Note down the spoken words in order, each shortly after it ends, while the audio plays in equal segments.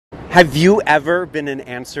Have you ever been an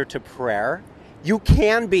answer to prayer? You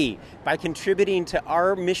can be by contributing to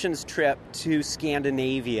our missions trip to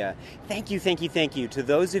Scandinavia. Thank you to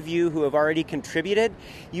those of you who have already contributed.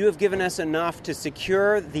 You have given us enough to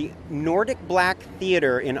secure the Nordic Black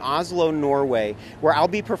Theatre in Oslo, Norway, where I'll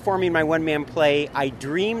be performing my one-man play, I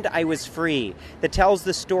Dreamed I Was Free, that tells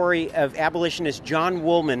the story of abolitionist John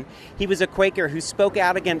Woolman. He was a Quaker who spoke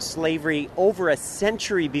out against slavery over a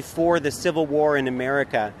century before the Civil War in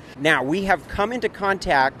America. Now, we have come into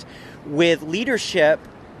contact with leadership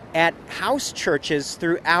at house churches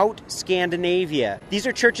throughout Scandinavia. These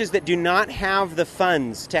are churches that do not have the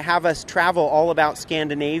funds to have us travel all about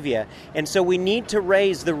Scandinavia, and so we need to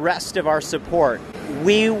raise the rest of our support.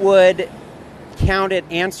 We would count it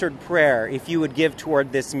answered prayer if you would give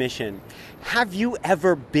toward this mission. Have you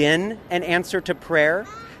ever been an answer to prayer?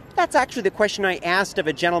 That's actually the question I asked of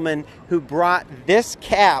a gentleman who brought this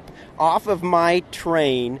cap off of my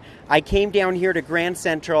train. I came down here to Grand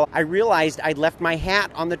Central. I realized I'd left my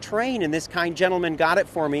hat on the train, and this kind gentleman got it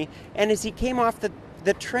for me. And as he came off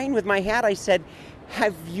the train with my hat, I said,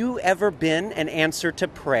 "Have you ever been an answer to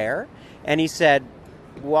prayer?" And he said,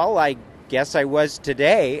 "Well, I guess I was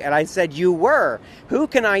today." And I said, "You were. Who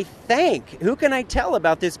can I thank? Who can I tell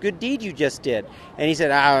about this good deed you just did?" And he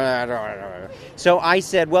said, I don't know. So I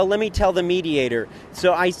said, "Well, let me tell the mediator."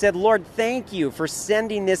 So I said, "Lord, thank you for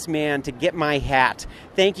sending this man to get my hat.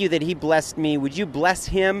 Thank you that he blessed me. Would you bless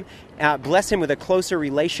him? Bless him with a closer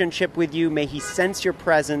relationship with you. May he sense your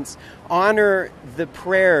presence. Honor the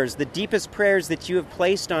prayers, the deepest prayers that you have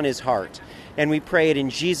placed on his heart." And we pray it in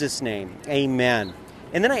Jesus' name. Amen.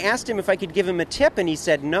 And then I asked him if I could give him a tip, and he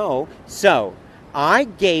said no. So I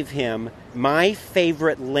gave him my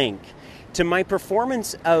favorite link to my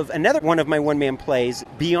performance of another one of my one-man plays,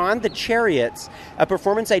 Beyond the Chariots, a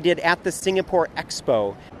performance I did at the Singapore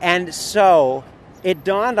Expo. And so it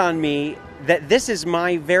dawned on me that this is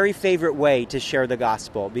my very favorite way to share the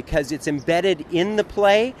gospel, because it's embedded in the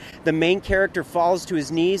play. The main character falls to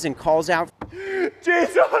his knees and calls out,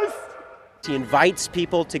 "Jesus!" He invites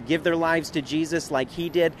people to give their lives to Jesus like he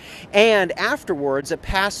did. And afterwards, a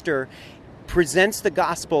pastor presents the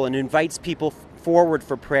gospel and invites people forward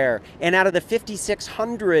for prayer. And out of the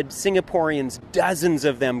 5,600 Singaporeans, dozens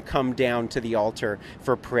of them come down to the altar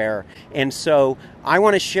for prayer. And so I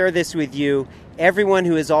want to share this with you, everyone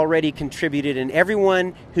who has already contributed and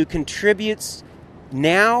everyone who contributes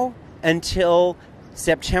now until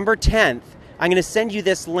September 10th. I'm going to send you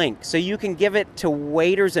this link so you can give it to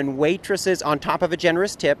waiters and waitresses on top of a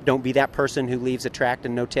generous tip. Don't be that person who leaves a tract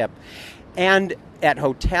and no tip. And at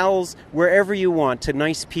hotels, wherever you want, to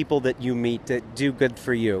nice people that you meet that do good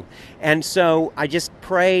for you. And so I just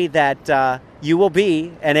pray that you will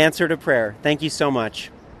be an answer to prayer. Thank you so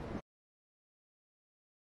much.